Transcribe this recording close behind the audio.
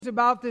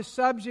About this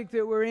subject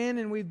that we're in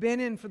and we've been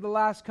in for the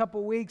last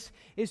couple weeks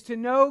is to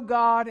know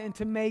God and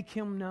to make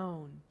Him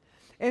known.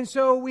 And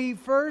so we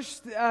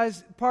first,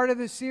 as part of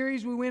the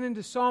series, we went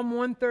into Psalm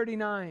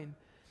 139.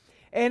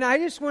 And I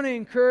just want to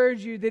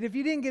encourage you that if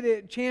you didn't get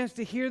a chance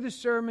to hear the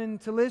sermon,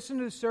 to listen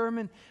to the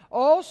sermon,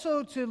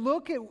 also to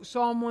look at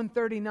Psalm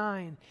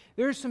 139.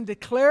 There's some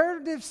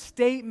declarative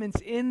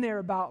statements in there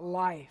about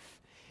life.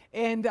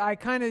 And I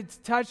kind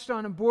of touched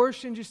on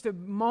abortion just a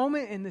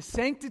moment and the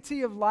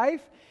sanctity of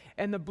life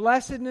and the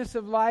blessedness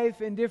of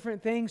life and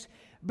different things.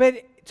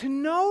 But to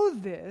know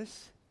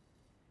this,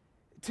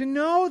 to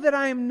know that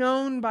I am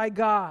known by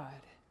God,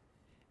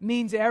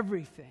 means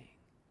everything.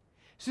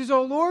 It says,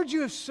 "O Lord,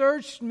 you have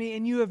searched me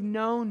and you have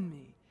known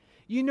me.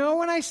 You know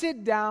when I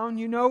sit down,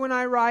 you know when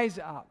I rise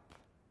up.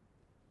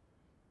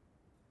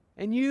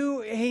 And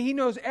He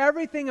knows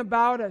everything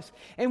about us.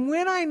 And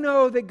when I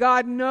know that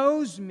God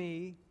knows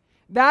me,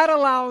 that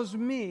allows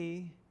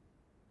me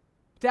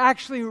to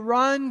actually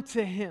run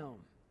to Him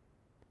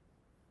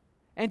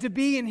and to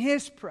be in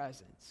His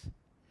presence."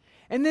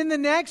 And then the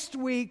next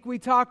week we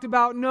talked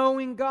about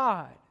knowing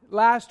God.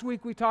 Last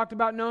week we talked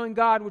about knowing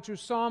God, which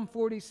was Psalm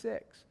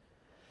 46.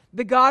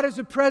 That God is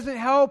a present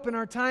help in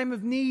our time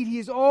of need. He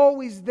is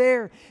always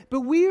there.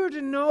 But we are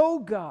to know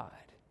God.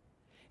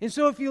 And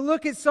so if you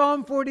look at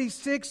Psalm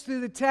 46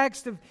 through the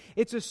text of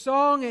it's a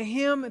song, a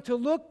hymn, to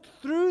look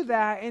through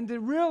that and to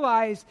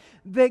realize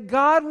that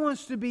God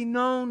wants to be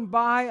known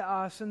by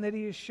us and that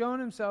He has shown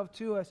Himself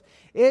to us,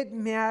 it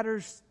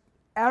matters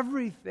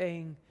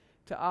everything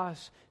to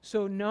us.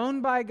 So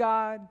known by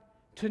God,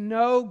 to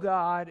know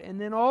God, and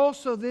then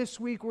also this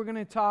week we're going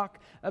to talk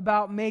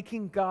about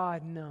making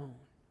God known.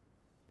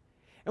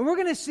 And we're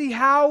going to see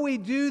how we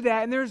do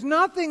that. And there's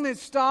nothing that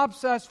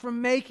stops us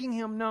from making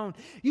Him known.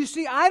 You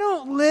see, I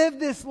don't live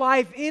this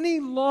life any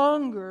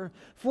longer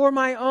for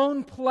my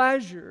own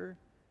pleasure,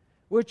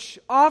 which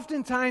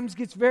oftentimes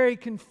gets very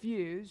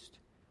confused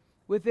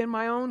within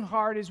my own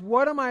heart, is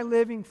what am I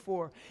living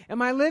for?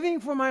 Am I living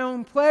for my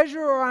own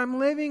pleasure, or I'm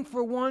living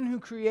for one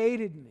who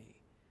created me?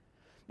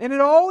 And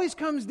it always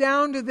comes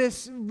down to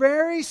this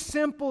very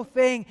simple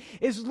thing,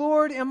 is,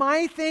 Lord, am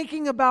I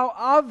thinking about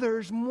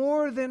others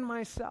more than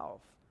myself?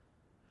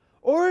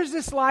 Or is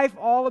this life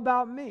all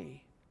about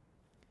me?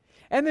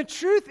 And the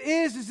truth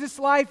is this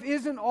life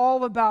isn't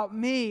all about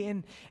me.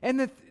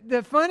 And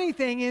the funny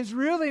thing is,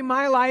 really,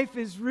 my life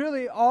is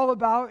really all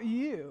about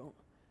you.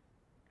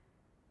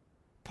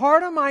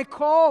 Part of my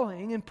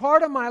calling and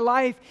part of my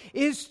life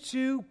is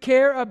to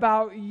care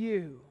about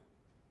you.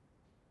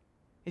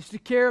 It's to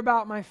care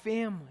about my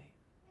family.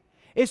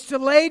 It's to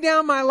lay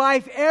down my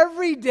life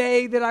every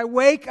day that I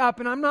wake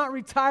up, and I'm not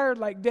retired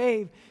like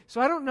Dave,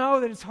 so I don't know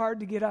that it's hard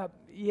to get up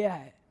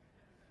yet.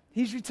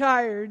 He's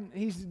retired.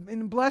 He's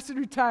in blessed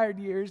retired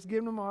years,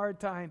 giving him a hard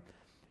time.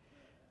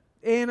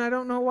 And I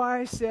don't know why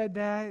I said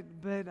that,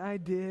 but I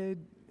did.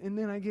 And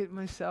then I get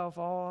myself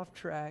all off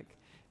track.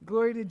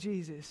 Glory to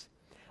Jesus.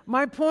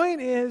 My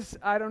point is,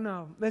 I don't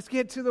know. Let's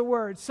get to the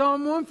Word.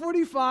 Psalm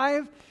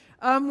 145.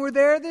 We're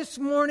there this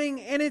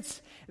morning, and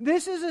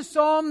this is a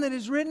psalm that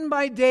is written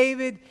by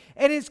David,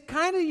 and it's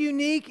kind of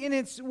unique in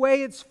its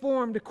way it's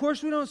formed. Of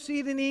course, we don't see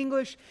it in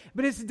English,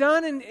 but it's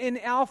done in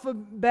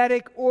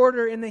alphabetic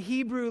order in the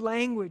Hebrew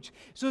language.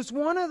 So it's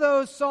one of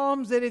those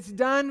psalms that it's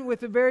done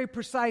with a very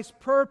precise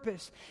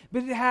purpose,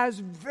 but it has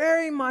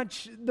very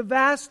much the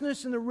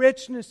vastness and the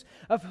richness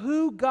of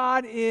who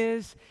God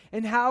is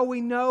and how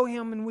we know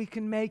Him and we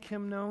can make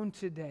Him known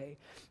today.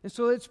 And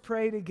so let's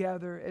pray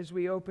together as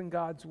we open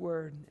God's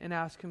Word and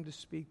ask Him to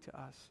speak to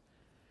us.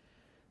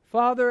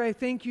 Father, I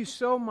thank You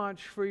so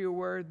much for Your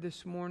Word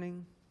this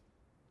morning.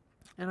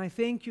 And I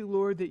thank You,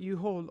 Lord, that You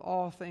hold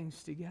all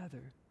things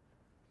together.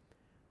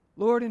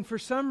 Lord, and for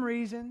some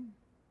reason,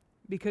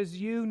 because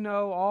You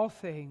know all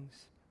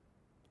things,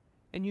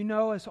 and You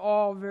know us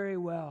all very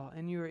well,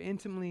 and You are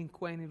intimately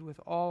acquainted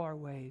with all our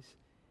ways,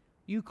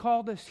 You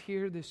called us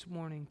here this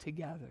morning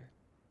together.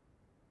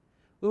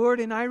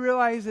 Lord, and I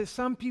realize that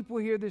some people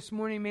here this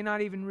morning may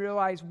not even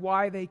realize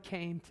why they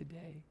came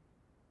today.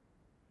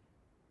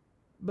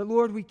 But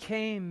Lord, we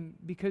came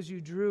because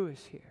You drew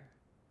us here.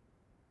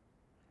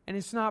 And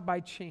it's not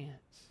by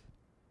chance.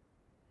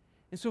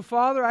 And so,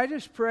 Father, I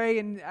just pray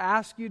and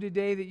ask You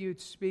today that You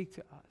would speak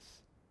to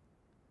us.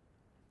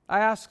 I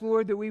ask,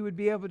 Lord, that we would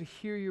be able to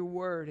hear Your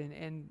Word.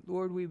 And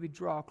Lord, we would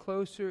draw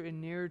closer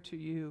and nearer to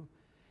You.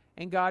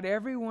 And God,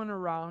 everyone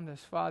around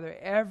us, Father,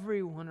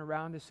 everyone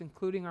around us,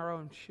 including our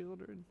own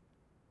children,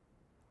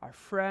 our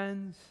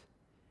friends,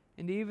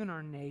 and even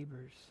our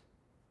neighbors,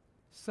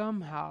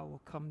 somehow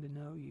will come to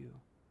know You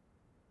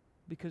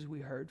because we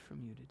heard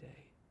from You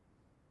today.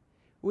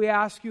 We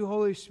ask You,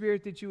 Holy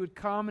Spirit, that You would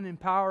come and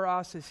empower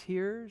us as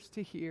hearers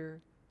to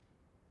hear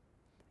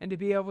and to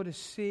be able to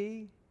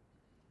see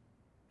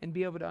and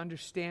be able to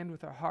understand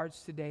with our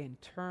hearts today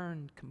and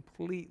turn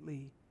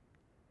completely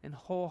and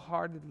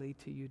wholeheartedly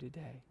to You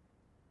today.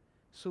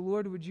 So,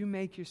 Lord, would You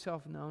make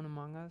Yourself known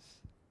among us?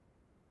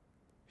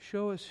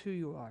 Show us who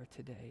You are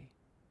today.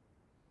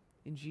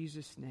 In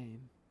Jesus'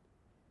 name,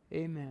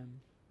 amen.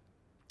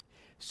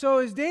 So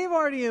as Dave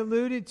already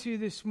alluded to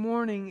this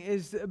morning,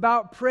 is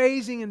about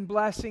praising and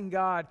blessing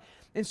God.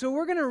 And so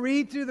we're going to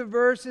read through the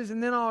verses,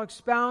 and then I'll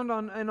expound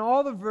on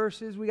all the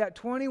verses. We got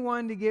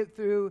 21 to get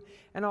through,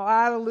 and I'll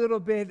add a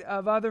little bit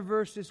of other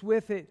verses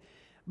with it.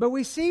 But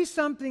we see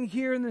something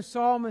here in the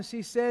psalmist.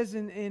 He says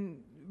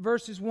in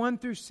verses 1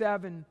 through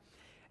 7.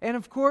 And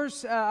of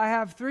course, I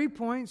have 3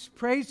 points.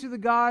 Praise to the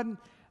God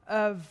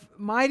of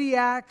mighty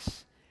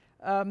acts.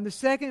 The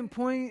second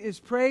point is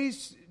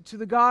praise to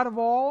the God of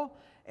all.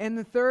 And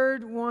the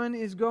third one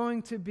is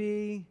going to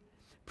be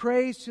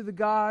praise to the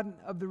God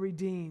of the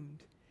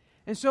redeemed.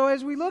 And so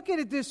as we look at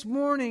it this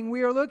morning,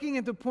 we are looking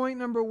at the point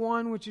number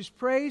 1, which is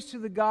praise to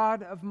the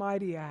God of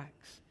mighty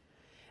acts.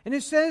 And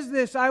it says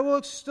this, I will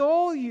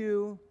extol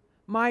you,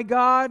 my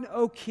God,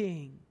 O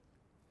King,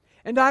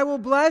 and I will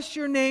bless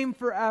your name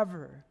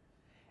forever.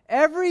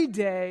 Every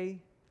day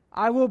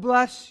I will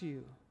bless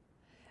you,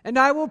 and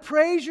I will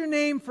praise your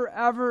name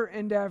forever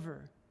and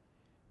ever.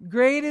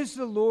 Great is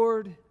the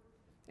Lord,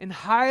 and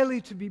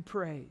highly to be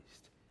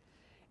praised.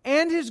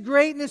 And His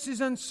greatness is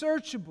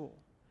unsearchable.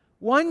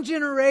 One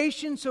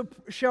generation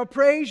shall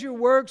praise your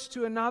works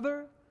to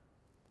another,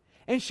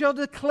 and shall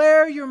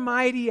declare your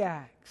mighty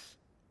acts.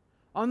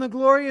 On the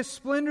glorious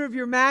splendor of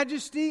your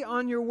majesty,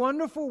 on your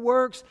wonderful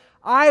works,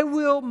 I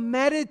will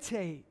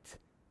meditate.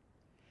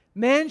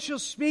 Men shall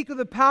speak of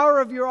the power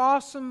of your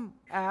awesome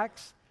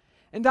acts,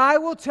 and I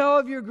will tell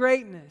of your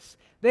greatness.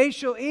 They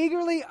shall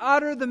eagerly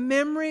utter the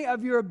memory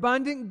of your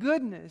abundant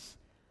goodness,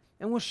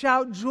 and will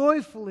shout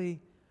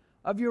joyfully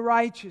of your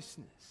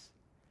righteousness.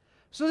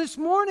 So this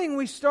morning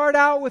we start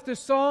out with the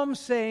psalm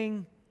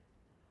saying,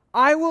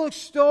 I will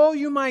extol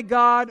you, my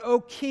God, O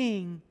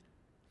King,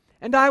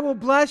 and I will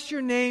bless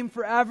your name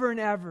forever and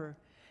ever.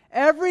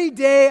 Every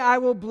day I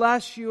will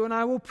bless you, and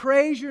I will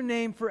praise your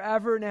name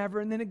forever and ever.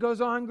 And then it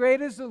goes on,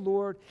 great is the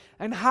Lord,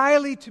 and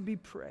highly to be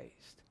praised.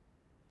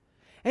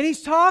 And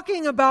he's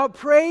talking about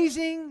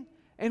praising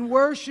and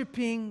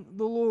worshiping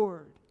the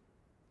Lord.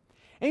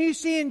 And you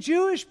see, in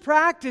Jewish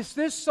practice,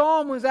 this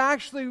psalm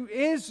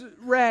is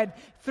read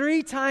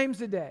 3 times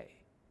a day.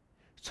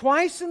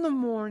 Twice in the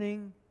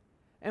morning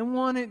and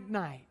 1 at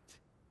night.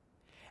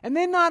 And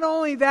then not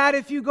only that,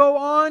 if you go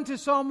on to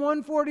Psalm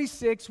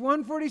 146,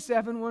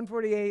 147,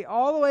 148,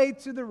 all the way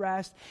to the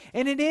rest,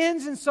 and it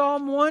ends in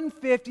Psalm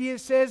 150, it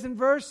says in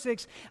verse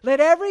 6, let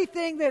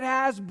everything that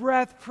has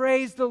breath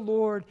praise the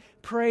Lord,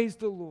 praise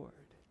the Lord.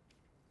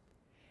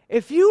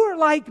 If you are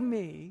like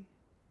me,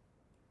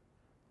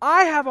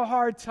 I have a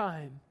hard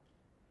time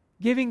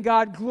giving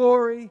God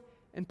glory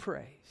and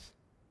praise.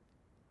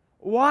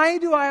 Why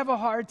do I have a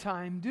hard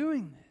time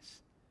doing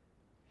this?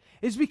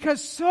 It's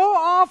because so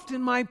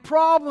often my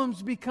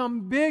problems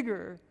become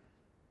bigger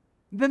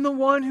than the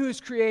one who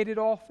has created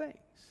all things.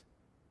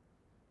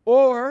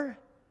 Or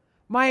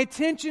my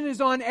attention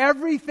is on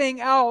everything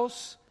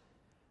else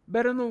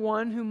but on the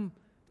one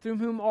through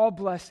whom all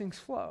blessings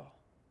flow.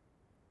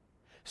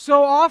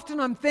 So often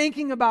I'm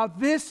thinking about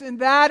this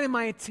and that, and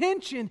my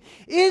attention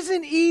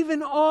isn't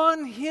even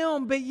on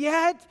Him. But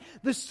yet,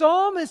 the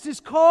psalmist is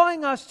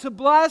calling us to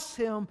bless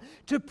Him,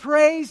 to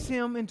praise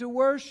Him, and to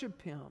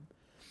worship Him.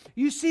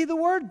 You see, the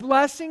word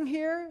blessing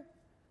here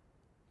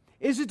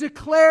is a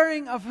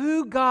declaring of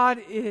who God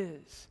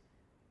is.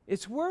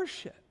 It's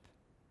worship.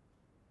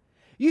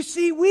 You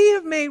see, we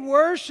have made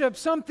worship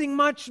something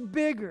much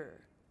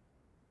bigger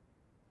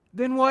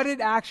than what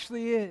it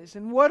actually is.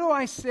 And what do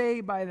I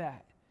say by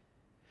that?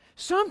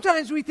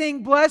 Sometimes we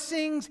think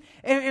blessings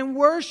and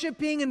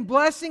worshiping and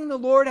blessing the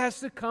Lord has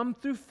to come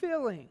through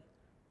feeling.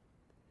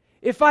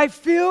 If I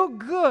feel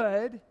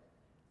good,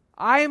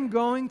 I am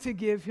going to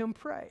give Him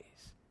praise.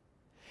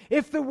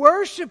 If the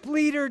worship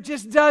leader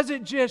just does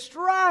it just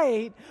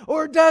right,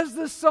 or does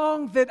the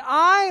song that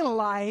I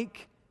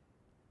like,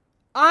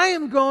 I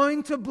am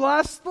going to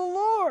bless the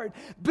Lord.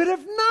 But if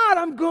not,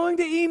 I'm going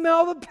to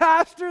email the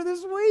pastor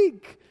this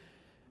week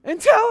and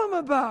tell him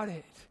about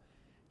it.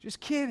 Just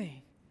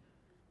kidding.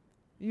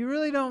 You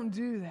really don't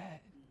do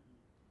that.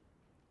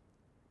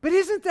 But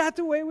isn't that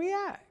the way we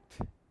act?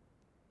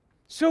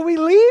 So we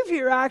leave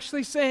here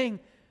actually saying,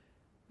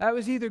 that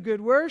was either good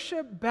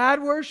worship,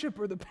 bad worship,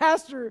 or the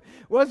pastor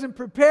wasn't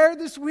prepared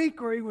this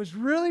week, or he was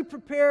really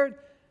prepared.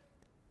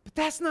 But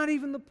that's not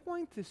even the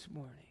point this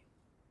morning.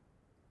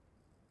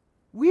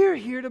 We're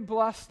here to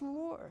bless the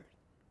Lord.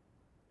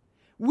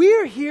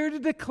 We're here to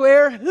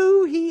declare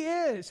who He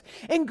is.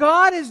 And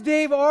God, as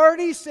Dave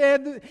already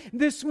said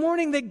this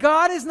morning, that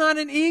God is not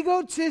an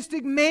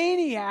egotistic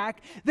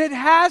maniac that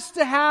has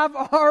to have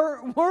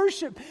our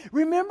worship.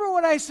 Remember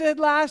what I said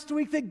last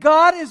week, that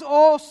God is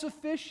all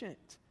sufficient.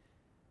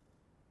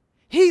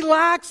 He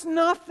lacks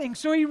nothing,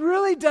 so He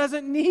really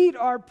doesn't need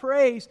our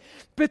praise.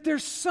 But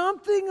there's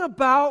something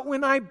about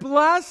when I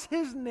bless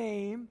His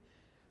name,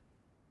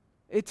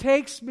 it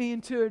takes me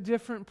into a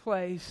different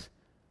place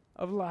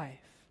of life.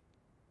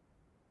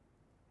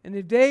 And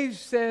if Dave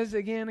says,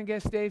 again, I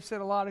guess Dave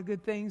said a lot of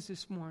good things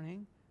this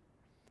morning,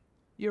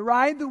 you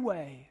ride the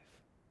wave,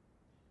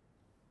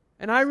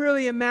 And I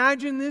really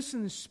imagine this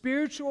in the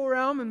spiritual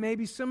realm, and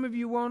maybe some of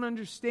you won't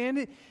understand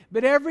it,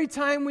 but every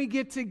time we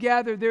get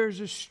together, there's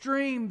a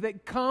stream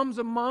that comes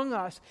among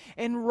us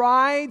and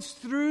rides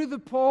through the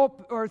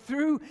pulpit,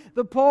 through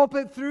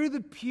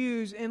the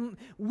pews, and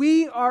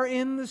we are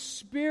in the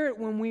Spirit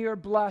when we are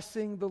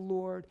blessing the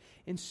Lord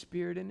in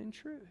spirit and in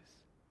truth.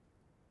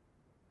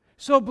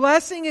 So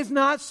blessing is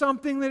not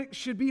something that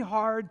should be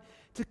hard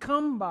to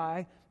come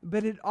by,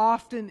 but it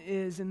often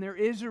is, and there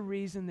is a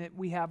reason that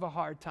we have a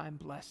hard time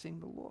blessing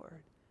the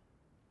Lord.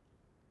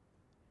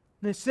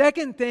 The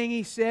second thing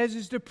he says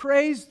is to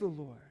praise the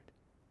Lord.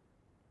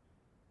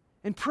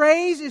 And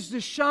praise is to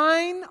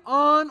shine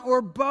on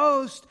or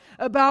boast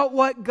about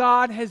what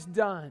God has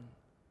done.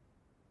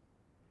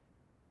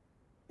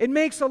 It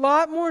makes a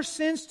lot more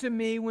sense to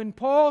me when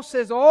Paul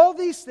says all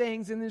these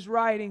things in his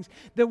writings.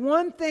 The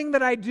one thing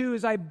that I do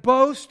is I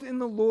boast in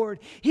the Lord.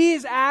 He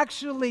is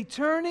actually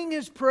turning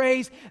his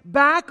praise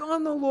back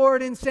on the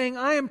Lord and saying,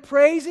 I am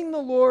praising the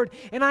Lord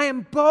and I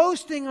am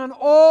boasting on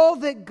all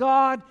that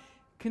God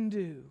can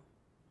do.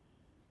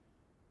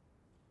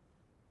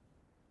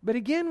 But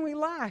again, we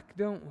lack,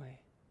 don't we?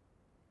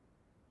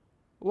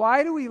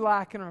 Why do we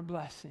lack in our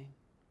blessing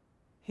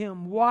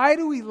Him? Why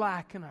do we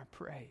lack in our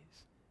praise?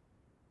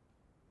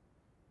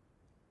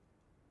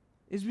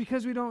 Is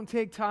because we don't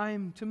take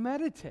time to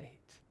meditate.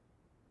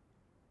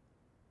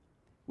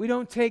 We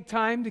don't take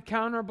time to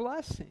count our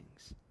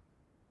blessings.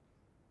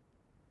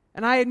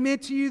 And I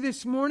admit to you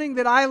this morning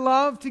that I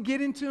love to get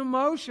into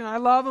emotion. I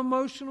love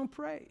emotional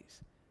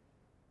praise.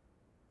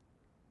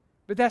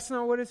 But that's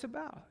not what it's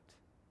about.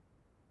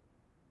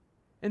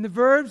 And the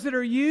verbs that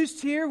are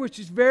used here, which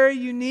is very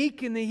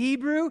unique in the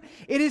Hebrew,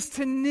 it is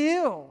to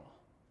kneel.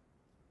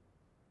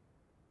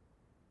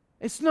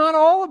 It's not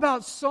all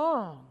about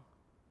song.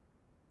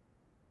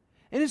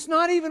 And it's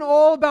not even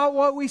all about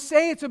what we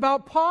say, it's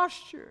about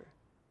posture.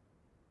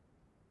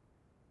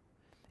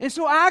 And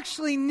so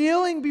actually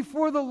kneeling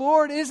before the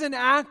Lord is an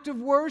act of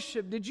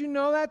worship. Did you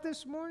know that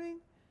this morning?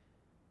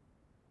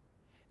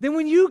 Then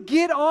when you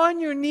get on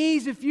your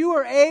knees, if you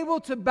are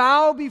able to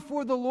bow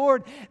before the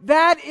Lord,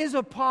 that is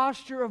a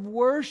posture of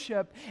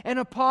worship and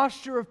a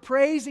posture of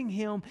praising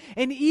Him.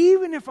 And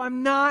even if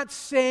I'm not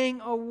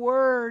saying a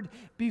word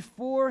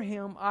before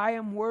Him, I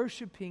am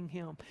worshiping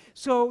Him.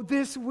 So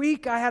this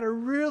week I had a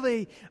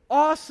really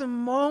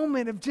awesome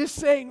moment of just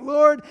saying,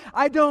 Lord,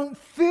 I don't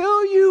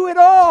feel You at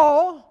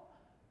all.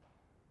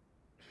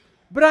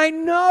 But I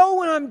know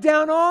when I'm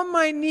down on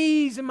my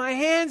knees and my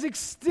hands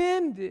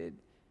extended,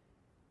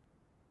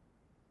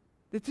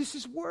 that this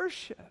is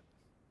worship.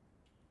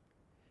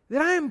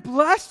 That I am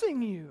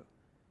blessing You.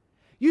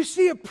 You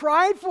see, a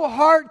prideful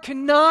heart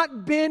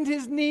cannot bend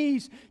his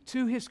knees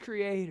to his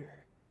Creator.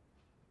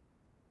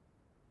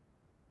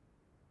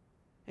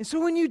 And so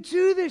when you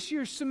do this,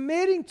 you're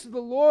submitting to the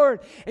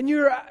Lord and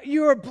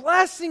you are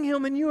blessing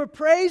Him and you are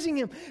praising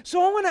Him. So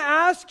I want to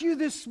ask you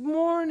this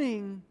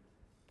morning,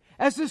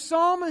 as the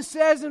psalmist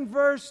says in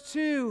verse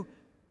 2,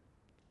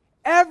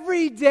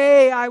 every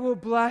day I will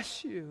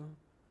bless You.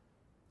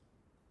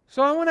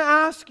 So I want to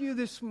ask you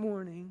this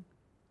morning,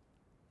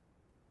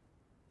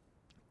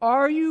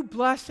 are you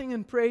blessing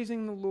and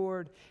praising the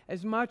Lord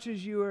as much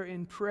as you are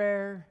in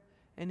prayer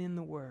and in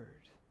the Word?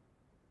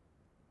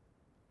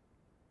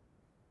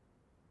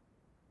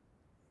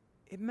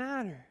 It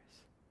matters.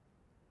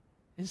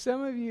 And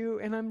some of you,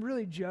 and I'm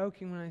really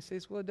joking when I say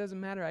this, well, it doesn't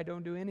matter, I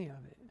don't do any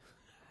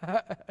of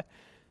it.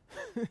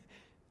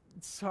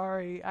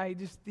 Sorry,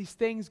 these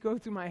things go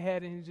through my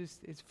head and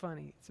it's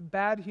funny. It's a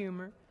bad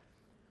humor.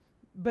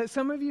 But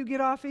some of you get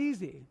off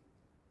easy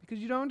because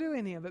you don't do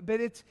any of it.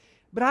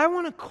 But I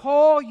want to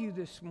call you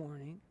this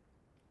morning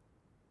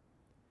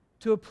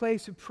to a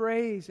place of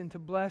praise and to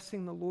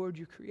blessing the Lord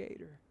your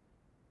Creator.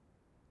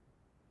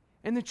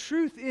 And the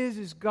truth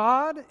is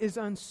God is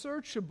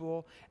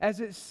unsearchable, as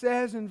it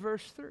says in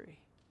verse 3.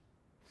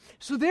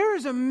 So there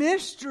is a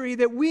mystery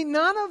that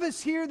none of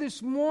us here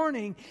this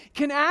morning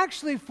can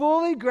actually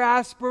fully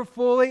grasp or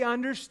fully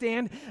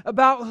understand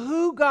about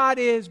who God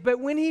is. But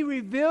when He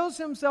reveals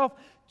Himself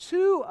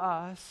to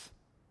us,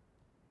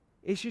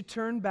 it should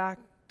turn back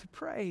to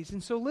praise.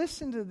 And so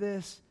listen to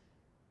this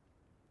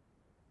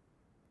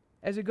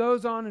as it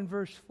goes on in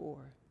verse 4.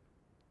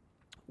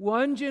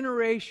 One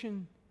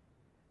generation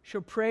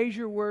shall praise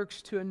Your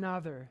works to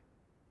another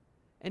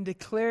and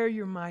declare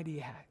Your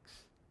mighty acts.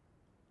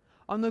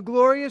 On the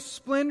glorious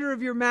splendor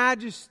of Your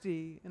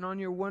majesty and on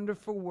Your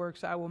wonderful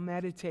works I will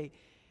meditate.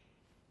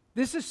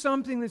 This is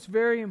something that's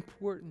very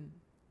important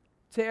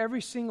to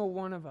every single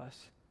one of us,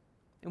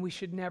 and we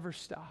should never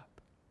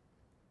stop.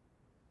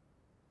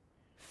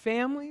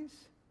 Families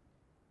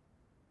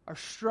are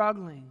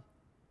struggling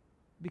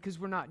because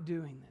we're not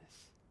doing this.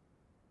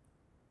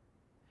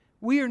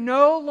 We are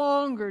no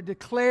longer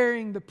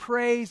declaring the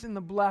praise and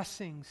the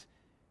blessings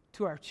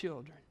to our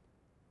children.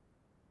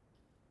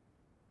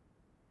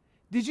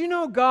 Did you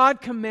know God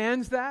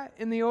commands that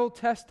in the Old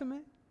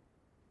Testament?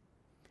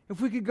 If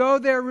we could go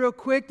there real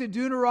quick to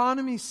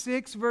Deuteronomy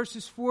 6,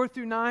 verses 4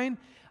 through 9.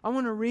 I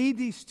want to read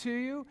these to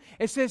you.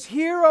 It says,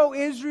 "Hear, O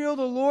Israel,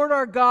 the Lord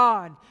our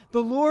God,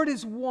 the Lord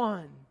is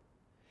one.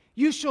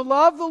 You shall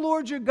love the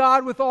Lord your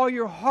God with all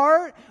your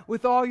heart,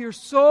 with all your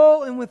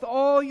soul, and with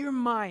all your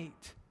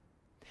might.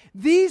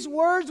 These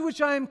words which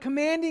I am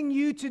commanding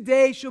you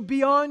today shall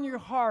be on your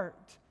heart.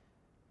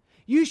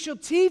 You shall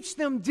teach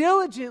them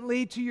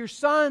diligently to your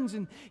sons,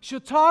 and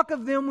shall talk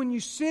of them when you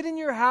sit in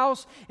your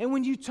house, and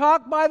when you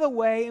talk by the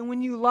way, and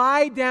when you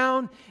lie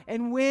down,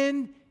 and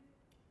when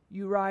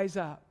you rise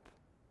up."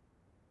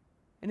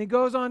 And it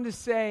goes on to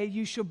say,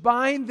 "You shall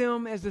bind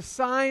them as a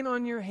sign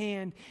on your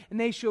hand, and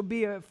they shall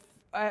be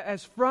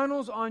as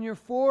frontals on your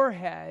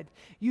forehead.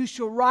 You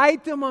shall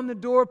write them on the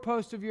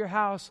doorpost of your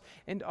house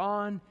and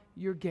on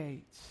your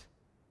gates."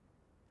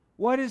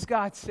 What is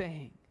God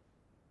saying?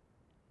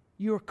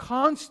 You are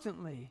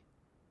constantly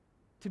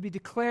to be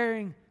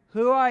declaring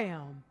who I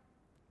am,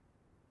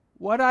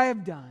 what I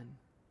have done,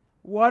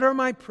 what are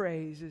my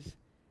praises,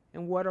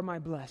 and what are my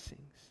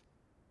blessings.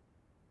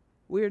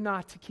 We are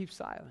not to keep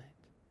silent.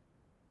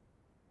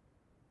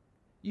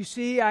 You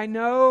see, I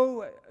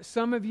know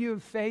some of you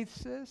have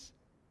faced this.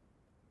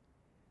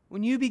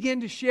 When you begin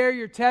to share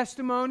your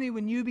testimony,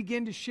 when you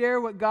begin to share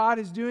what God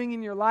is doing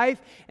in your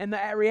life, and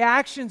the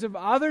reactions of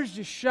others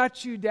just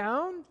shut you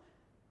down,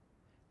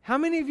 how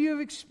many of you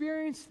have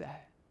experienced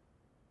that?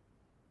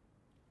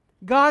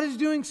 God is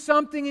doing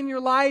something in your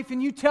life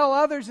and you tell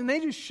others and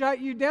they just shut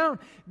you down.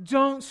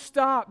 Don't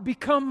stop.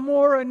 Become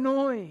more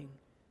annoying.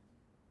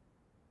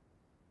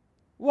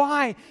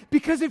 Why?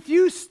 Because if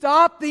you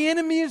stop, the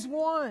enemy is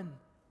won.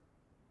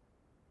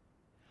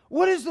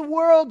 What is the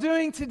world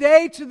doing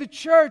today to the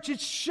church?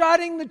 It's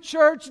shutting the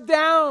church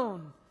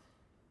down.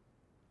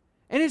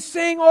 And it's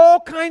saying all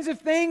kinds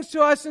of things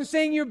to us and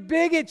saying, "You're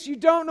bigots, you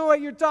don't know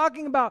what you're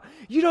talking about,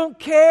 you don't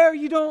care,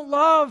 you don't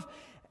love."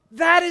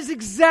 That is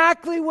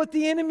exactly what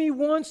the enemy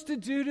wants to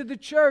do to the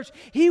church.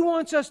 He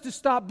wants us to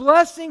stop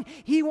blessing.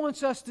 He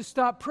wants us to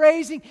stop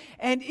praising.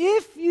 And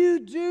if you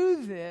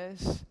do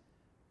this,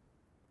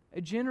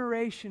 a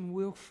generation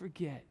will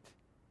forget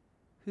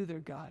who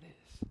their God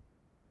is.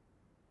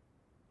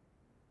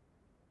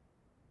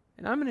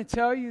 And I'm going to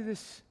tell you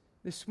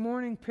this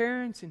morning,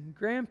 parents and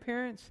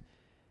grandparents,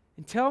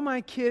 until my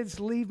kids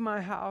leave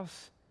my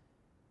house,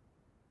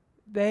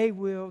 they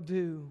will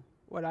do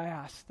what I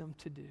ask them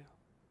to do.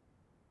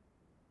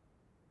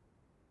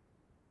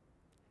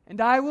 And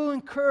I will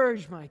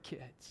encourage my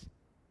kids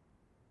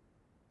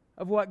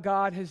of what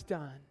God has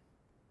done.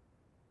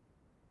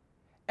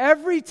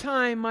 Every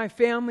time my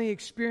family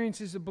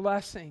experiences a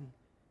blessing,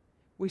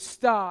 we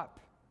stop.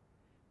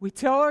 We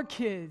tell our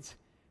kids,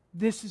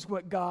 this is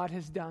what God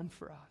has done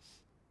for us.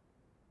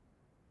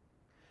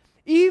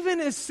 Even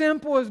as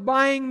simple as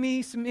buying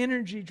me some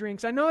energy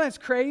drinks. I know that's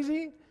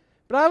crazy,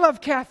 but I love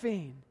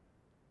caffeine.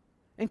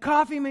 And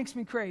coffee makes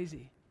me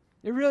crazy.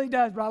 It really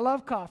does, but I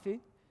love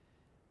coffee.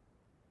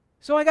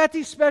 So I got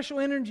these special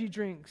energy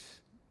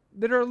drinks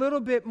that are a little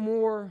bit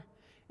more,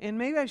 and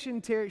maybe I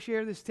shouldn't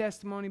share this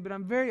testimony, but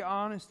I'm very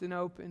honest and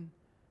open.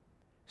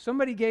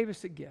 Somebody gave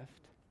us a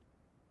gift.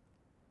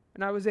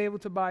 And I was able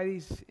to buy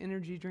these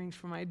energy drinks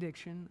for my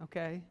addiction,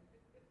 okay?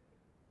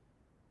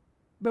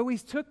 But we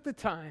took the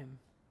time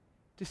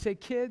to say,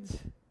 kids,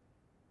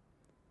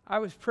 I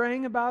was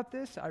praying about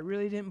this. I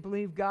really didn't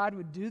believe God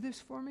would do this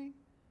for me.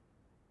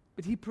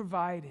 But He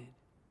provided.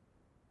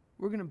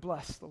 We're going to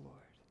bless the Lord.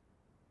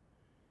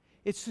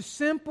 It's the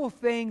simple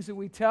things that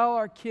we tell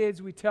our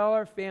kids, we tell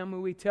our family,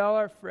 we tell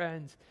our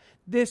friends.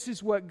 This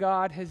is what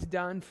God has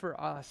done for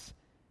us.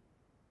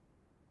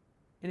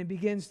 And it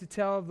begins to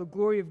tell of the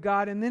glory of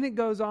God. And then it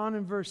goes on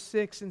in verse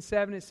 6 and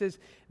 7. It says,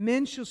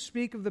 "Men shall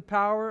speak of the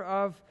power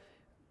of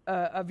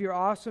your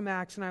awesome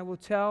acts, and I will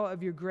tell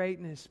of your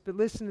greatness." But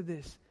listen to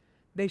this.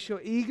 "They shall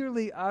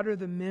eagerly utter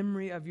the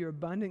memory of your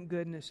abundant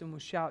goodness and will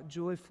shout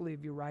joyfully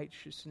of your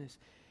righteousness."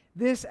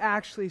 This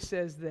actually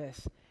says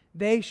this.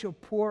 They shall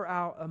pour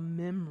out a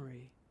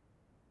memory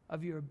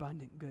of your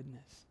abundant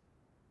goodness.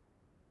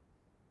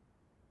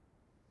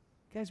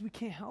 Guys, we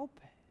can't help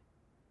it.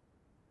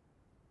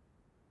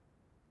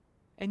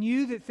 And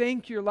you that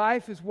think your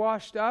life is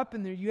washed up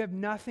and that you have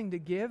nothing to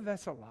give,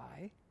 that's a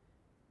lie.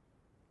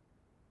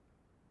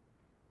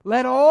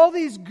 Let all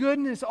these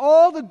goodness,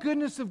 all the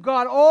goodness of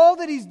God, all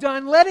that He's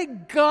done, let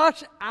it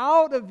gush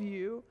out of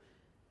you.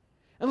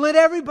 And let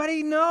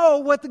everybody know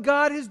what the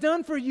God has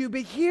done for you.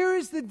 But here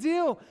is the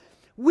deal.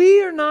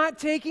 We are not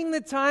taking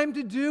the time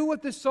to do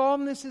what the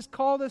psalmist has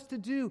called us to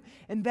do.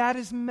 And that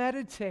is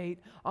meditate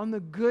on the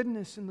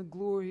goodness and the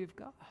glory of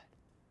God.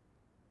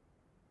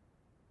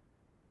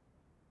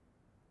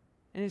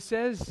 And it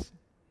says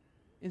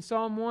in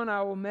Psalm 1,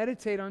 "I will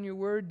meditate on your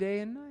word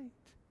day and night."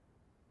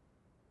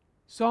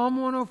 Psalm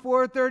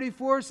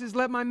 104:34 says,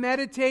 "Let my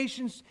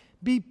meditations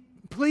be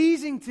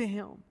pleasing to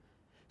Him."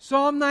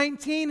 Psalm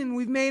 19, and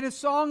we've made a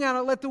song out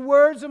of it, "Let the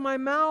words of my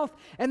mouth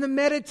and the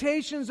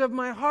meditations of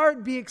my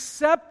heart be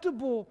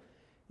acceptable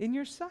in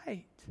your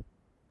sight."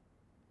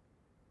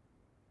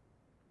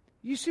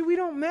 You see, we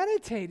don't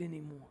meditate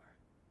anymore.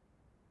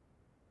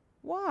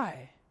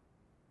 Why?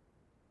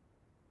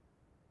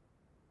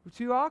 We're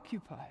too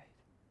occupied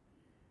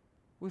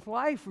with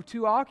life. We're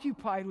too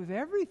occupied with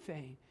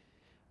everything.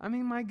 I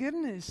mean, my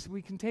goodness,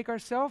 we can take our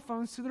cell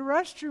phones to the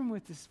restroom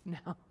with us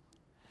now.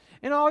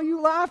 And all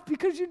you laugh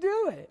because you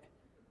do it.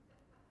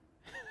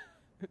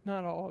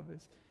 Not all of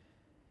us.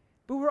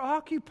 But we're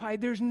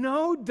occupied. There's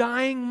no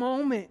dying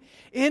moment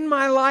in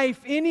my life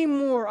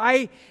anymore.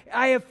 I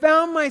have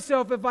found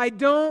myself, if I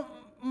don't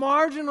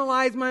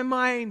marginalize my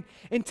mind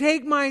and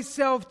take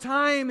myself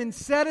time and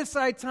set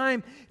aside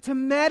time to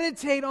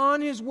meditate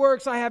on His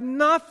works, I have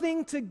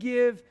nothing to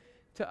give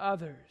to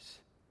others.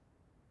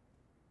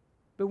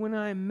 But when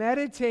I am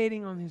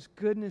meditating on His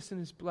goodness and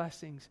His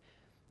blessings,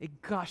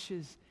 it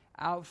gushes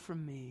out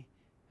from me,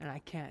 and I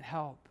can't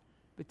help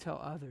but tell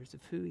others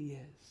of who He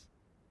is.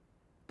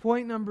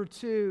 Point number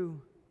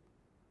 2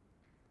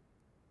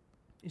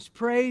 is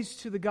praise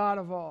to the God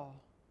of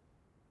all.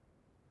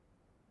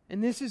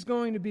 And this is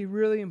going to be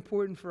really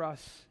important for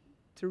us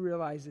to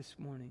realize this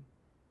morning.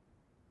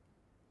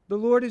 The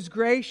Lord is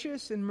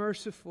gracious and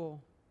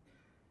merciful,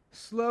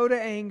 slow to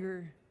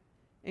anger,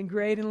 and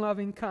great in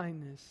loving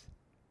kindness.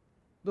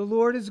 The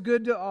Lord is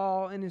good to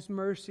all, and His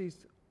mercies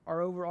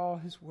are over all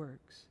His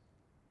works.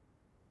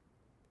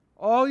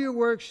 All your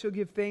works shall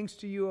give thanks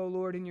to you, O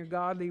Lord, and your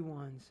godly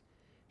ones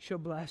shall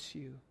bless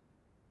you.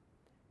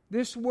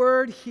 This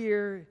word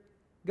here,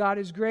 God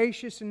is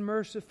gracious and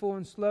merciful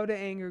and slow to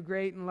anger,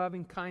 great in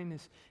loving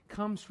kindness,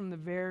 comes from the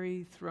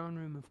very throne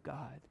room of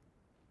God.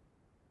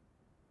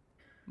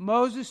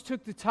 Moses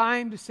took the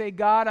time to say,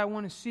 God, I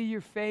want to see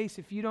your face.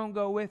 If you don't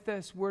go with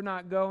us, we're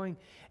not going.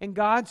 And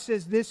God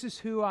says, this is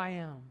who I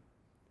am.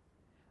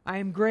 I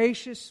am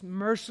gracious,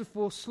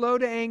 merciful, slow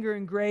to anger,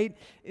 and great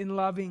in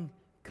loving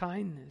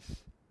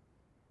kindness.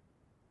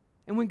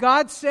 And when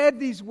God said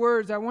these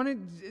words, I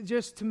wanted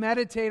just to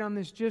meditate on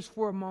this just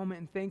for a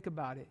moment and think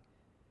about it.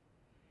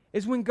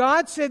 Is when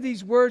God said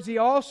these words, He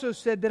also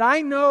said that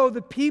I know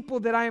the people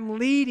that I am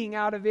leading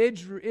out of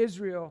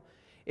Israel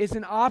is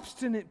an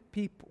obstinate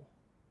people,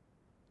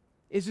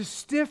 is a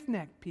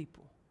stiff-necked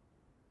people.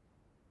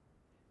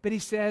 But He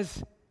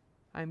says,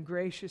 I am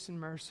gracious and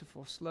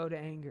merciful, slow to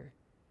anger,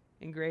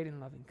 and great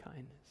in loving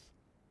kindness.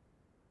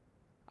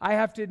 I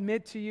have to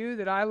admit to you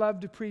that I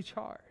love to preach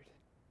hard.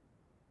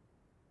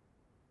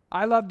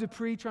 I love to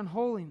preach on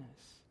holiness.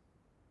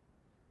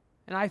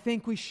 And I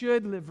think we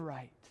should live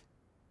right.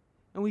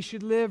 And we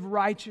should live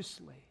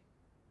righteously.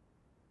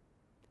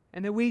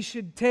 And that we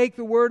should take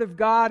the Word of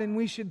God and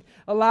we should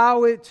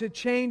allow it to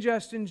change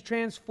us and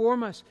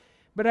transform us.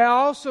 But I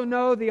also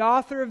know the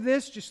author of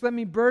this, just let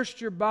me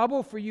burst your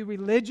bubble for you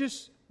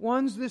religious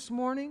ones this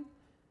morning.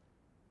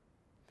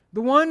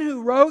 The one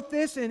who wrote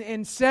this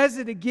and says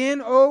it again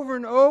over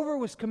and over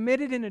was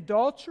committed in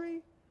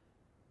adultery.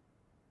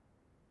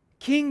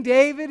 King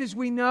David, as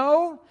we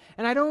know,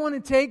 and I don't want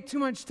to take too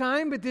much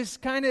time, but this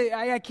kind of,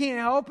 I can't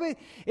help it,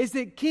 is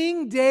that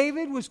King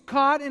David was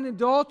caught in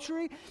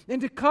adultery, and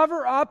to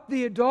cover up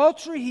the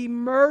adultery, he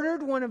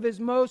murdered one of his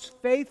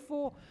most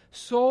faithful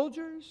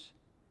soldiers.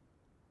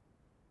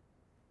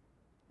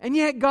 And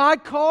yet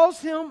God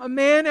calls him a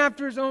man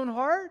after His own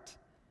heart.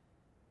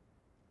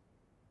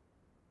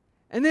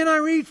 And then I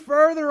read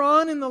further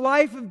on in the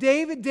life of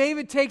David.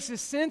 David takes a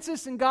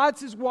census and God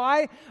says,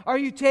 why are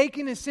you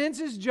taking a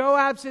census?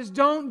 Joab says,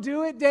 don't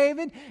do it,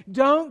 David.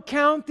 Don't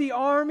count the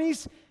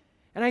armies.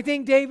 And I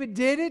think David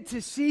did it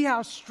to see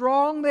how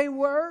strong they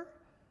were.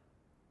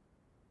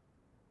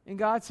 And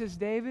God says,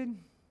 David,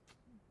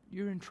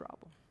 you're in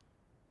trouble.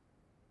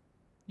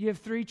 You have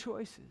 3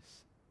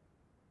 choices.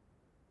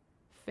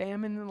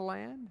 Famine in the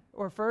land.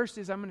 Or first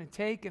is I'm going to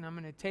take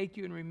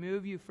you and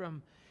remove you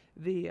from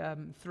the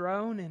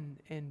throne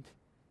and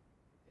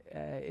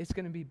it's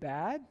going to be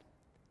bad.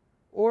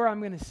 Or I'm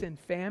going to send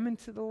famine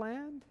to the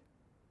land.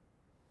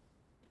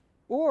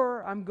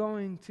 Or I'm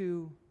going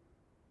to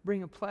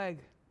bring a plague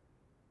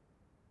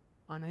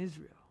on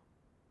Israel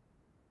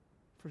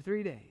for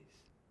 3 days.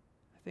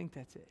 I think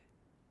that's it.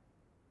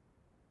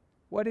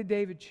 What did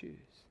David choose?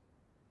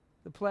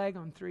 The plague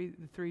on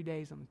the 3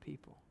 days on the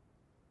people.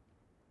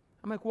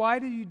 I'm like, why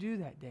do you do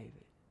that,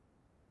 David?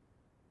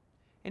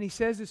 And he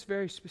says this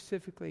very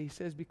specifically. He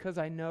says, because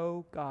I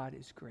know God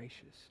is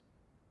gracious.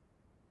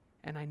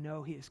 And I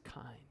know He is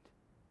kind.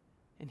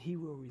 And He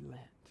will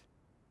relent.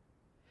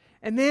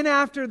 And then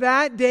after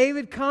that,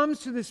 David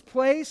comes to this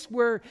place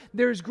where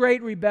there's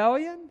great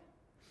rebellion.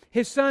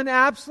 His son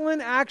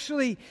Absalom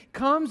actually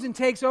comes and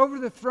takes over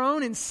the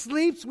throne and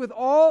sleeps with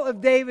all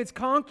of David's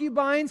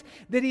concubines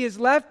that he has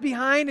left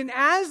behind. And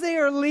as they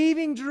are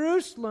leaving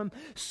Jerusalem,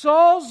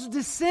 Saul's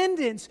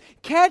descendants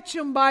catch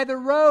him by the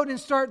road and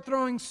start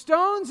throwing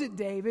stones at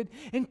David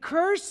and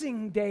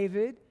cursing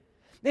David.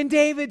 And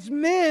David's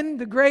men,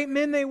 the great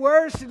men they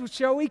were, said,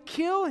 shall we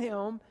kill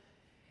him?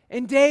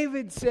 And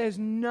David says,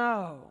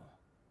 no.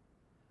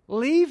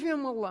 Leave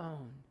him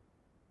alone.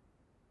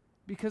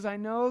 Because I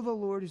know the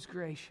Lord is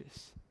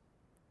gracious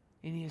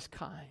and He is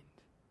kind.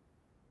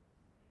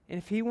 And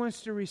if He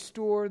wants to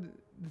restore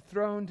the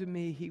throne to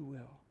me, He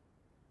will.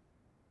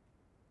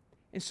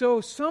 And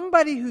so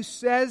somebody who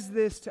says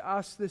this to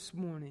us this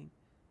morning,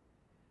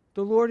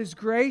 the Lord is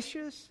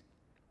gracious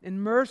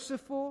and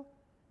merciful,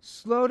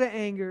 slow to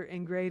anger,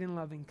 and great in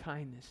loving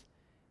kindness,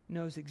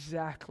 knows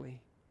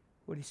exactly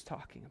what he's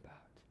talking about.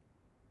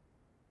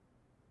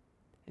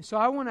 And so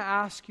I want to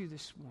ask you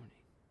this morning,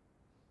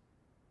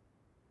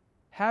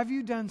 have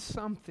you done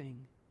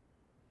something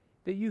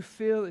that you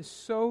feel is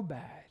so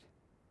bad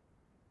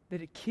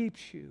that it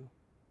keeps you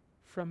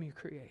from your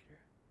Creator?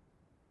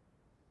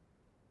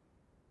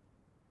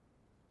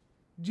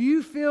 Do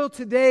you feel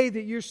today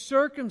that your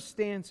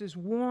circumstances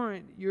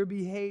warrant your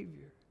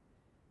behavior?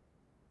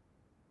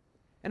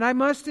 And I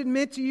must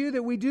admit to you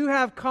that we do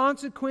have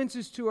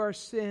consequences to our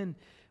sin,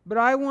 but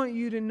I want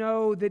you to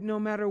know that no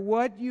matter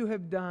what you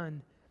have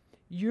done,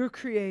 your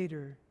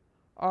Creator,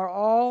 our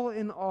all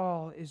in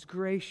all, is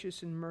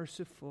gracious and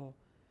merciful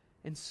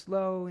and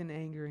slow in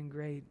anger and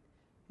great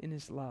in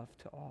His love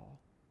to all.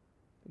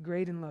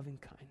 Great in loving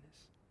kindness.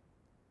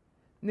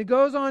 And it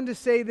goes on to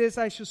say this,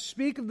 I shall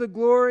speak of the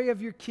glory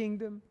of your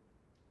kingdom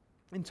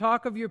and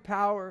talk of your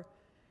power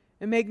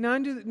and make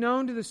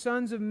known to the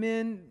sons of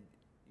men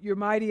your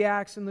mighty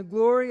acts and the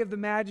glory of the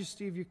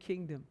majesty of your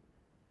kingdom.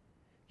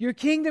 Your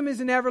kingdom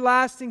is an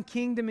everlasting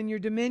kingdom and your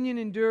dominion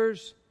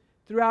endures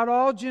throughout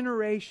all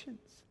generations.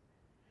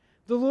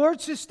 The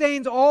Lord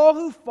sustains all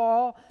who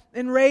fall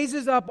and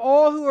raises up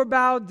all who are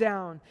bowed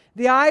down.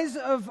 The eyes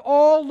of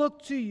all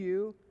look to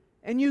you,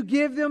 and you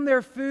give them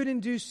their food in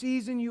due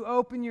season. You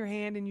open your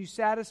hand and you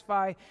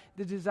satisfy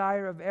the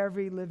desire of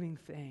every living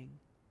thing.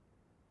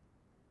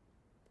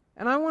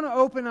 And I want to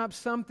open up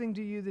something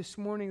to you this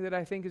morning that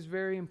I think is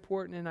very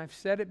important, and I've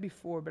said it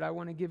before, but I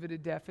want to give it a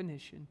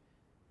definition,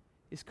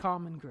 is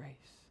common grace.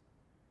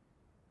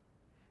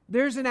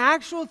 There's an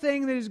actual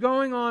thing that is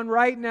going on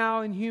right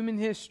now in human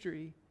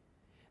history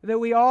that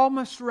we all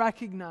must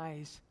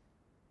recognize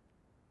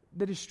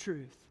that is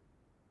truth.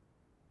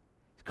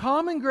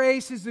 Common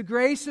grace is the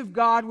grace of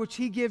God which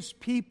He gives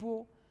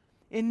people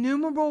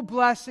innumerable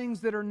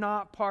blessings that are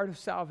not part of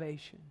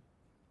salvation.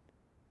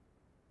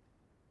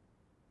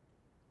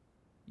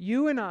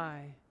 You and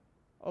I,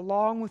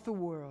 along with the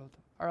world,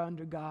 are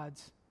under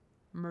God's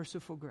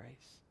merciful grace.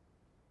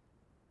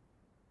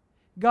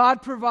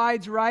 God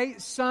provides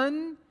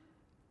sun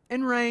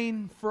and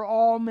rain for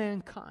all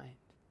mankind.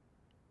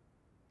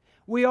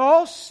 We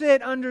all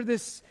sit under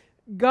this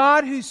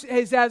God who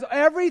has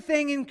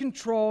everything in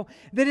control,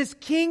 that His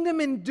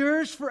kingdom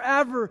endures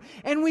forever.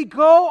 And we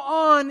go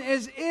on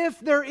as if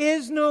there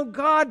is no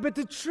God. But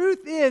the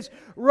truth is,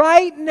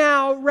 right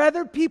now,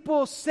 whether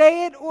people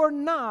say it or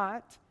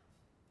not,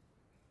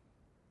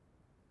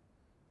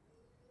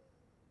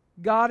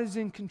 God is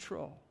in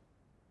control.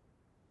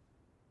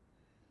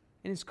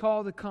 And it's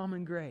called the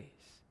common grace.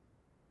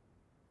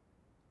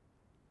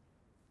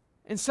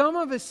 And some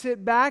of us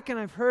sit back, and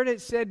I've heard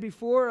it said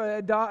before,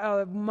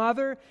 a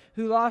mother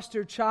who lost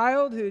her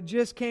child, who had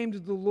just came to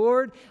the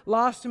Lord,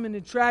 lost him in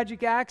a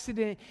tragic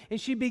accident, and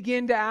she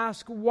began to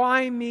ask,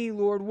 why me,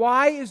 Lord?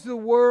 Why is the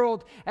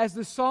world, as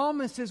the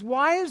psalmist says,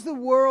 why is the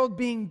world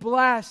being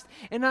blessed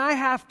and I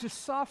have to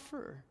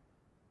suffer?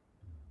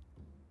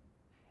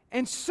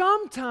 And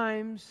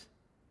sometimes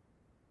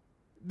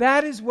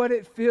that is what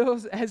it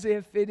feels as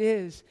if it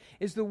is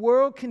the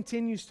world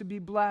continues to be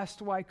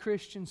blessed while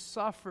Christians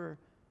suffer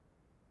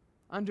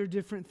under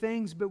different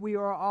things, but we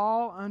are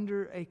all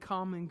under a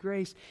common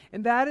grace.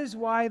 And that is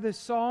why the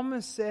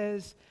psalmist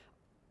says,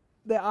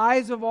 the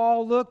eyes of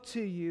all look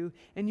to you,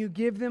 and you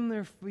give them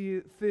their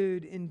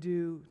food in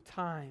due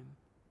time.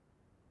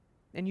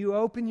 And you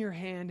open your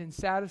hand and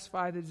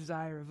satisfy the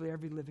desire of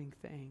every living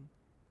thing.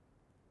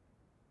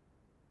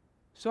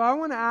 So I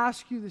want to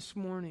ask you this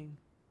morning,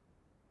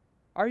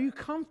 are you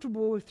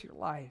comfortable with your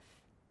life?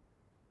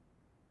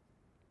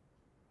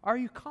 Are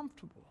you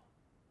comfortable?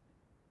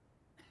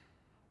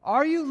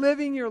 Are you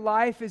living your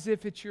life as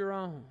if it's your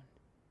own?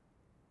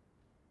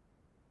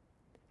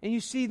 And you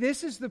see,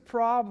 this is the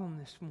problem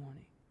this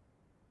morning,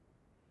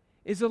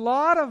 is a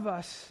lot of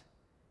us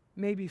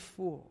may be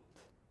fooled.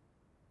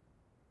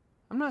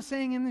 I'm not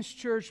saying in this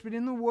church, but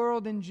in the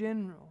world in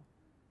general,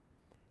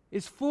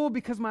 is fooled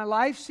because my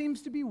life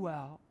seems to be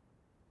well.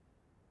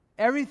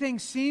 Everything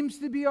seems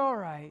to be all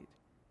right,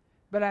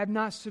 but I have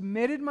not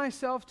submitted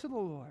myself to the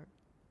Lord.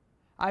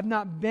 I've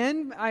not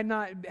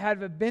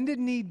had a bended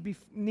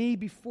knee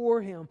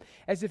before Him,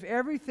 as if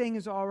everything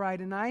is all right.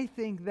 And I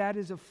think that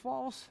is a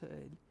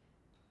falsehood.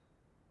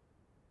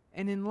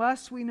 And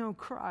unless we know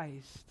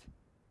Christ,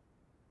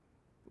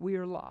 we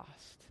are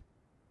lost.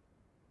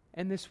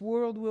 And this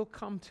world will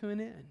come to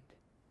an end.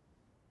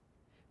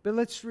 But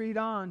let's read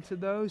on. To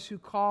those who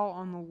call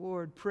on the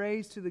Lord,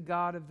 praise to the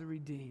God of the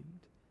redeemed.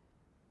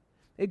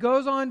 It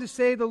goes on to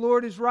say, the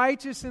Lord is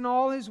righteous in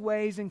all His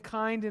ways and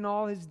kind in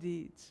all His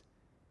deeds.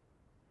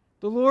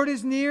 The Lord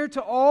is near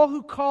to all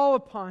who call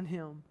upon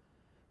Him,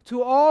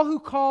 to all who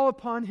call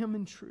upon Him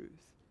in truth.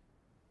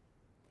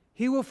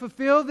 He will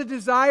fulfill the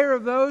desire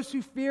of those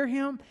who fear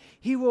Him.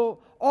 He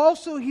will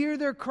also hear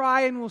their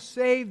cry and will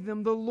save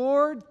them. The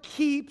Lord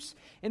keeps,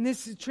 and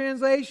this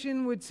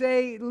translation would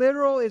say,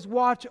 literal, is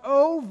watch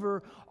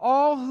over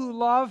all who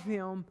love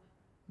Him,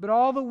 but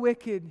all the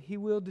wicked He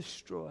will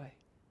destroy.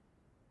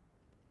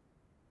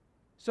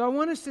 So I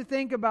want us to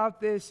think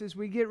about this as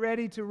we get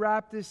ready to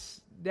wrap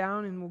this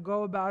down and we'll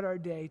go about our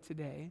day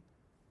today.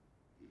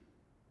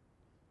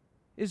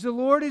 Is the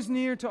Lord is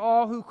near to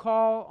all who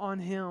call on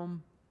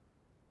Him,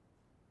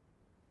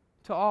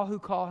 to all who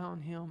call on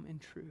Him in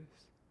truth.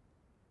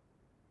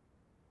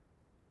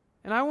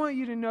 And I want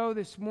you to know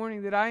this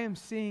morning that I am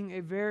seeing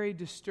a very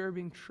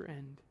disturbing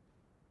trend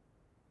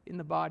in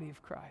the body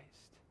of Christ.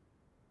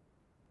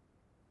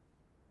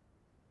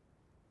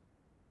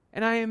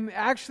 And I am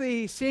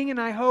actually seeing, and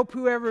I hope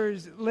whoever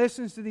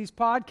listens to these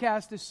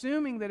podcasts,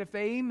 assuming that if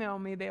they email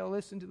me, they'll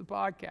listen to the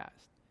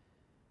podcast.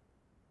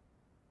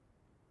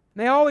 And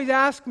they always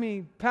ask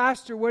me,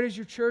 Pastor, what is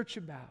your church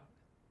about?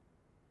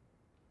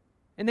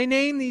 And they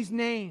name these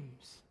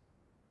names.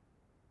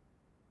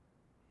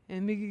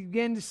 And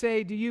begin to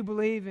say, do you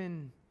believe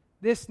in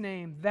this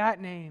name, and that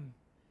name?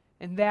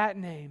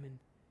 And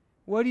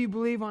what do you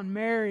believe on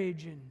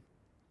marriage? And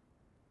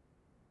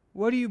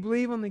what do you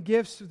believe on the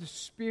gifts of the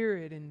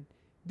Spirit and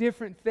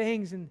different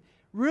things? And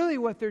really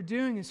what they're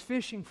doing is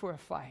fishing for a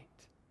fight.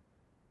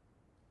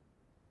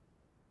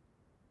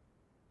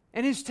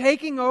 And is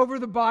taking over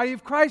the body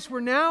of Christ, where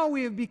now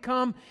we have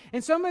become,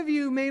 and some of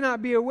you may not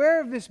be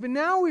aware of this, but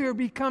now we are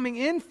becoming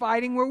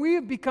infighting, where we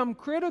have become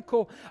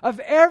critical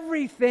of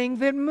everything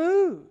that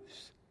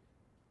moves.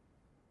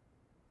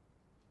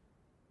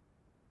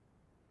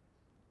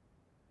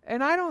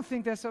 And I don't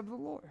think that's of the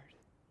Lord.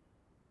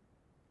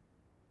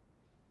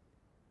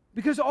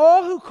 Because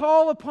all who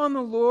call upon the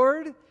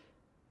Lord,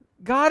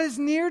 God is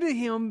near to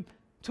him,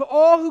 to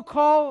all who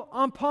call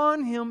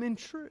upon Him in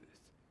truth.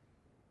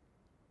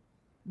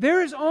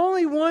 There is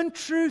only one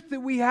truth that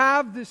we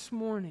have this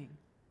morning.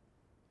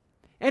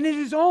 And it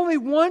is only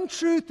one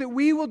truth that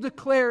we will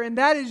declare, and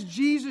that is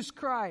Jesus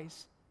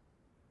Christ.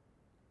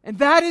 And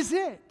that is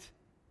it.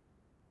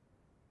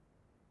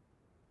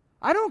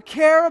 I don't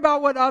care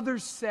about what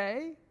others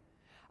say.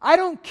 I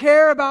don't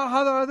care about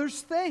how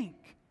others think.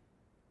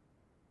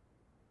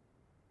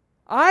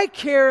 I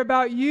care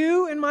about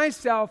you and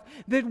myself,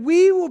 that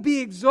we will be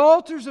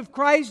exalters of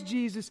Christ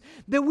Jesus,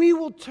 that we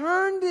will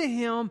turn to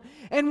Him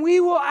and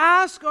we will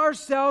ask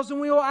ourselves and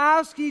we will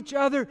ask each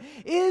other,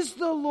 is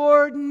the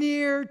Lord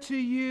near to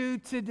you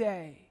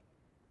today?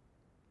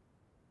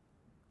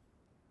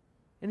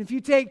 And if you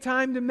take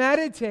time to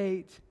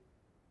meditate,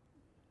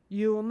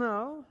 you will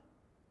know.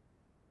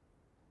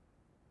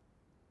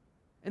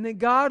 And that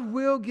God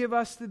will give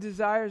us the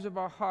desires of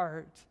our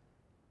heart.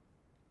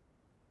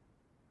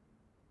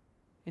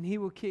 And He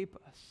will keep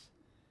us.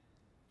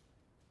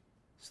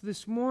 So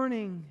this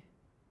morning,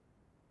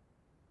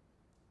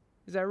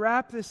 as I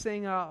wrap this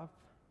thing up,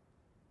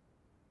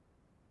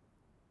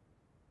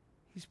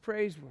 He's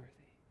praiseworthy.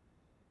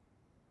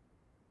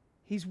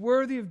 He's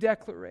worthy of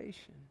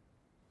declaration.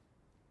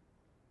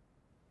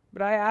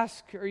 But I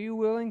ask, are you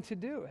willing to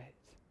do it?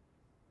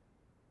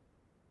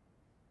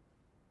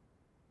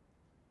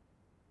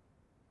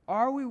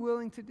 Are we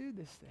willing to do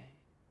this thing?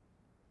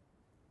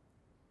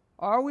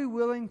 Are we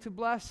willing to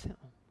bless Him?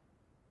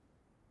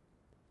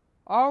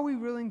 Are we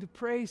willing to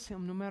praise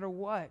Him no matter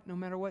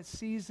what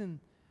season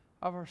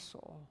of our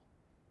soul?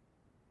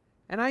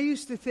 And I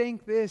used to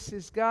think this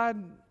is,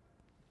 God,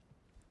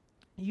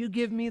 You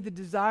give me the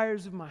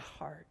desires of my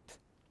heart.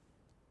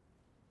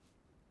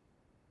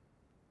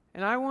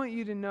 And I want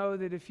you to know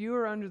that if you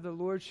are under the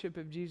lordship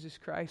of Jesus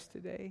Christ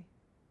today,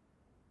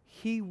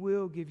 He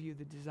will give you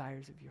the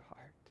desires of your heart.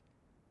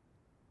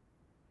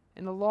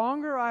 And the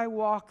longer I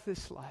walk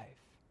this life,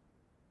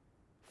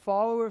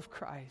 follower of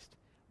Christ,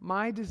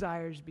 my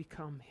desires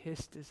become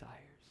His desires.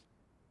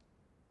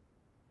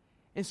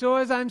 And so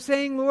as I'm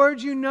saying,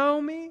 Lord, You know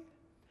me.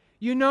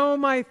 You know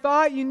my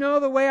thought. You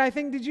know the way I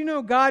think. Did you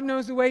know God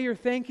knows the way you're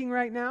thinking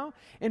right now?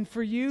 And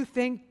for you,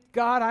 thank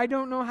God, I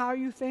don't know how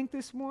you think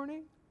this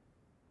morning.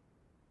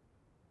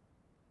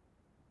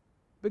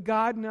 But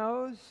God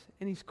knows,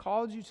 and He's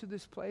called you to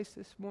this place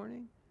this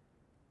morning.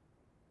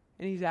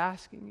 And He's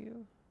asking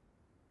you,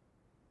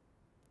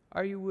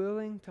 are you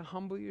willing to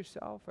humble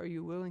yourself? Are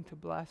you willing to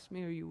bless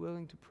me? Are you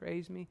willing to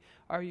praise me?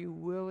 Are you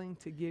willing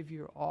to give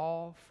your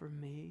all for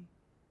me?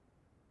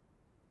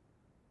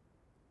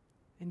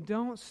 And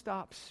don't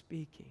stop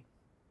speaking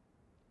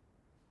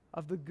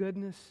of the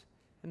goodness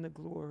and the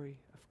glory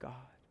of God.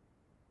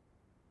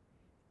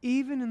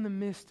 Even in the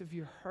midst of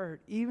your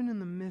hurt, even in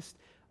the midst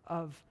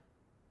of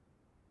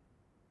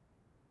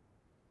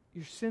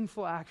your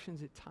sinful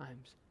actions at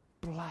times,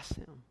 bless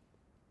Him.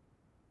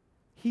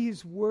 He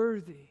is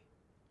worthy.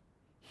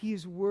 He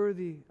is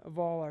worthy of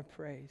all our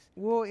praise.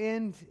 We'll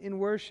end in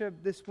worship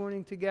this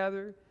morning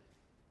together.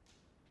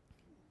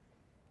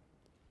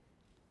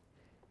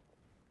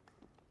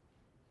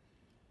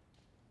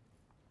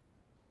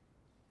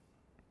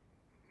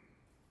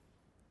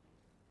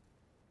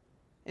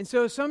 And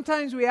so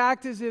sometimes we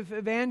act as if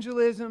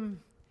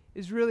evangelism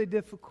is really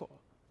difficult.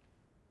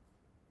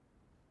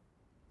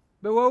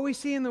 But what we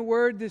see in the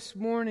Word this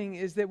morning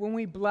is that when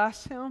we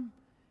bless Him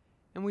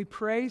and we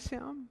praise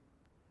Him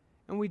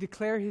and we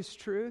declare His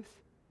truth,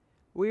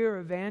 we are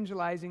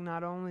evangelizing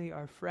not only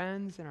our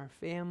friends and our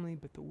family,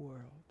 but the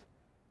world.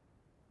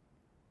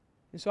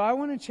 And so I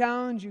want to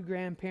challenge you,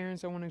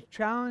 grandparents. I want to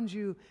challenge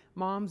you,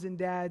 moms and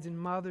dads and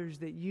mothers,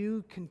 that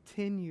you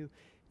continue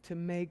to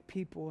make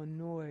people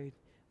annoyed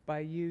by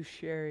you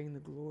sharing the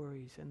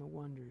glories and the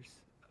wonders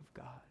of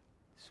God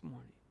this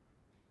morning.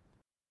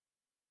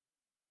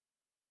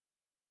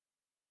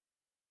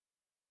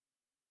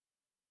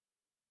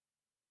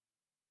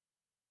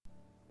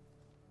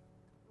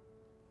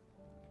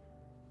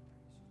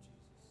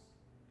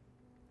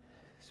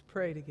 Let's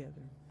pray together.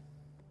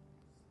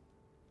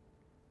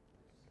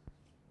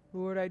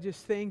 Lord, I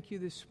just thank you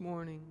this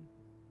morning.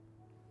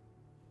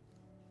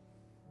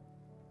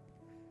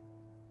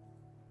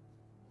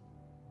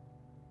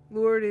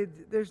 Lord,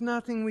 there's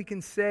nothing we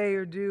can say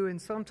or do, and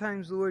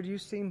sometimes, Lord, you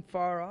seem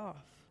far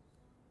off.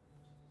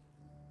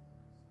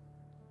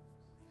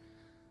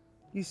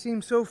 You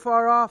seem so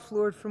far off,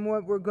 Lord, from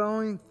what we're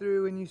going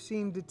through, and you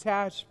seem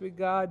detached, but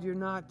God, you're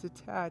not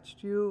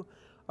detached. You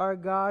are a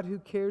God who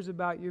cares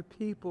about your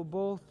people,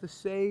 both the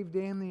saved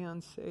and the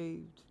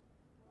unsaved.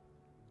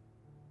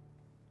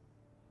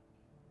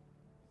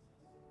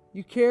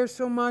 You care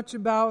so much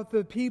about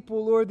the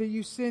people, Lord, that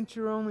you sent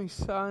your only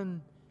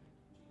Son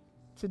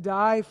to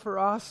die for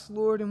us,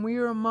 Lord. And we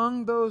are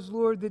among those,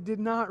 Lord, that did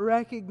not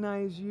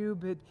recognize you,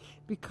 but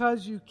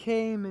because you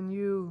came and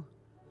you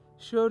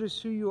showed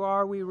us who you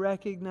are, we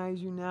recognize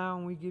you now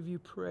and we give you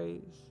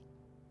praise.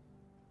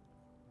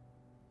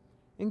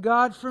 And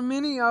God, for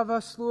many of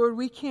us, Lord,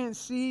 we can't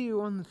see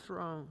you on the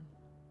throne.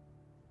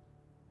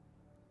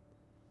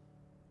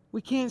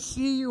 We can't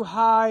see you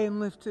high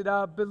and lifted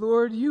up, but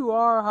Lord, you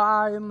are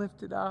high and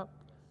lifted up.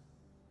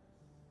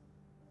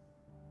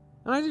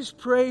 And I just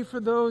pray for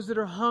those that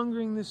are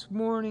hungering this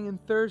morning and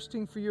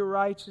thirsting for your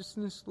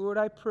righteousness, Lord.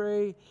 I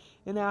pray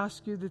and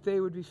ask you that they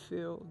would be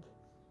filled.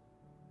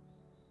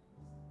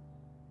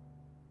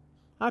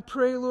 I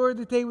pray, Lord,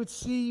 that they would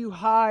see you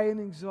high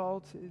and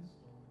exalted.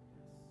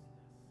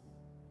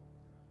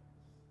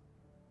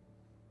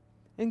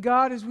 And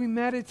God, as we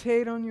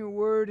meditate on your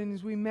word and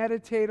as we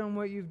meditate on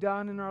what you've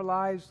done in our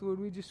lives, Lord,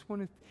 we just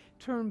want to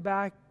turn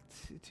back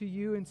to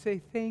you and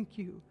say thank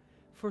you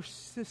for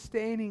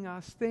sustaining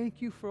us. Thank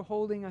you for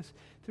holding us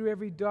through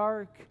every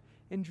dark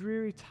and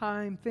dreary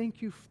time.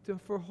 Thank you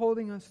for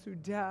holding us through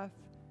death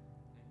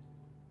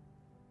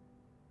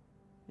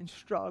and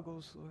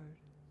struggles, Lord.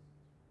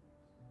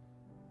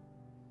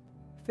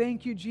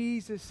 Thank you,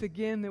 Jesus,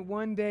 again, that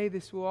one day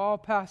this will all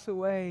pass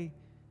away.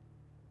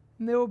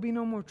 And there will be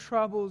no more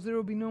troubles. There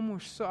will be no more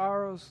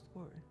sorrows,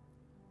 Lord.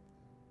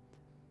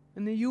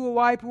 And that you will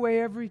wipe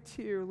away every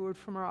tear, Lord,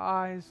 from our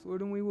eyes,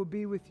 Lord, and we will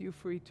be with you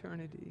for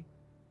eternity.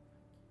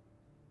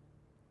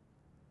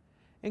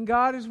 And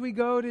God, as we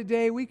go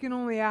today, we can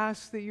only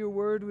ask that your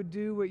word would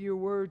do what your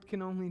word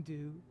can only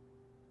do.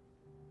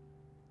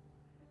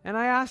 And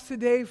I ask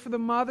today for the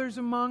mothers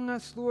among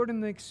us, Lord,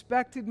 and the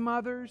expected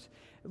mothers,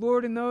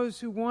 Lord, and those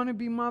who want to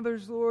be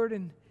mothers,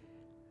 Lord,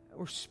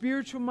 or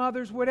spiritual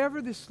mothers,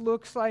 whatever this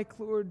looks like,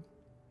 Lord,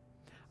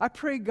 I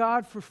pray,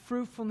 God, for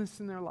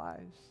fruitfulness in their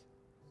lives.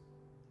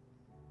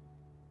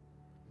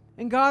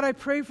 And God, I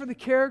pray for the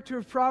character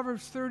of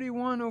Proverbs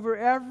 31 over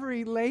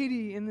every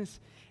lady in this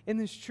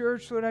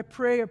church, Lord. I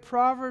pray a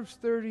Proverbs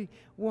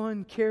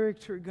 31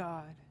 character,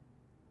 God,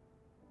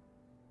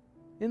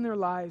 in their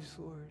lives,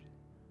 Lord.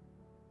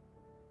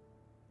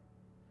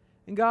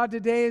 And God,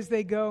 today as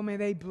they go, may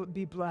they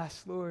be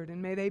blessed, Lord,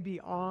 and may they be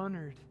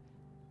honored.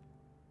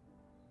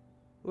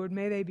 Lord,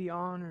 may they be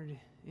honored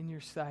in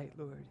your sight,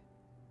 Lord.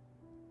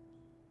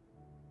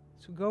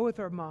 So go with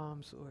our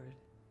moms, Lord.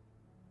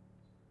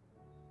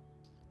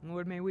 And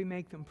Lord, may we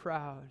make them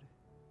proud.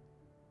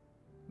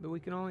 But we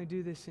can only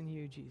do this in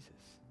you, Jesus.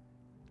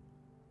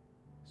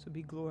 So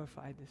be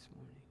glorified this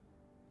morning.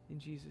 In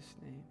Jesus'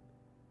 name.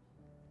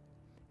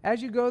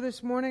 As you go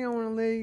this morning, I want to leave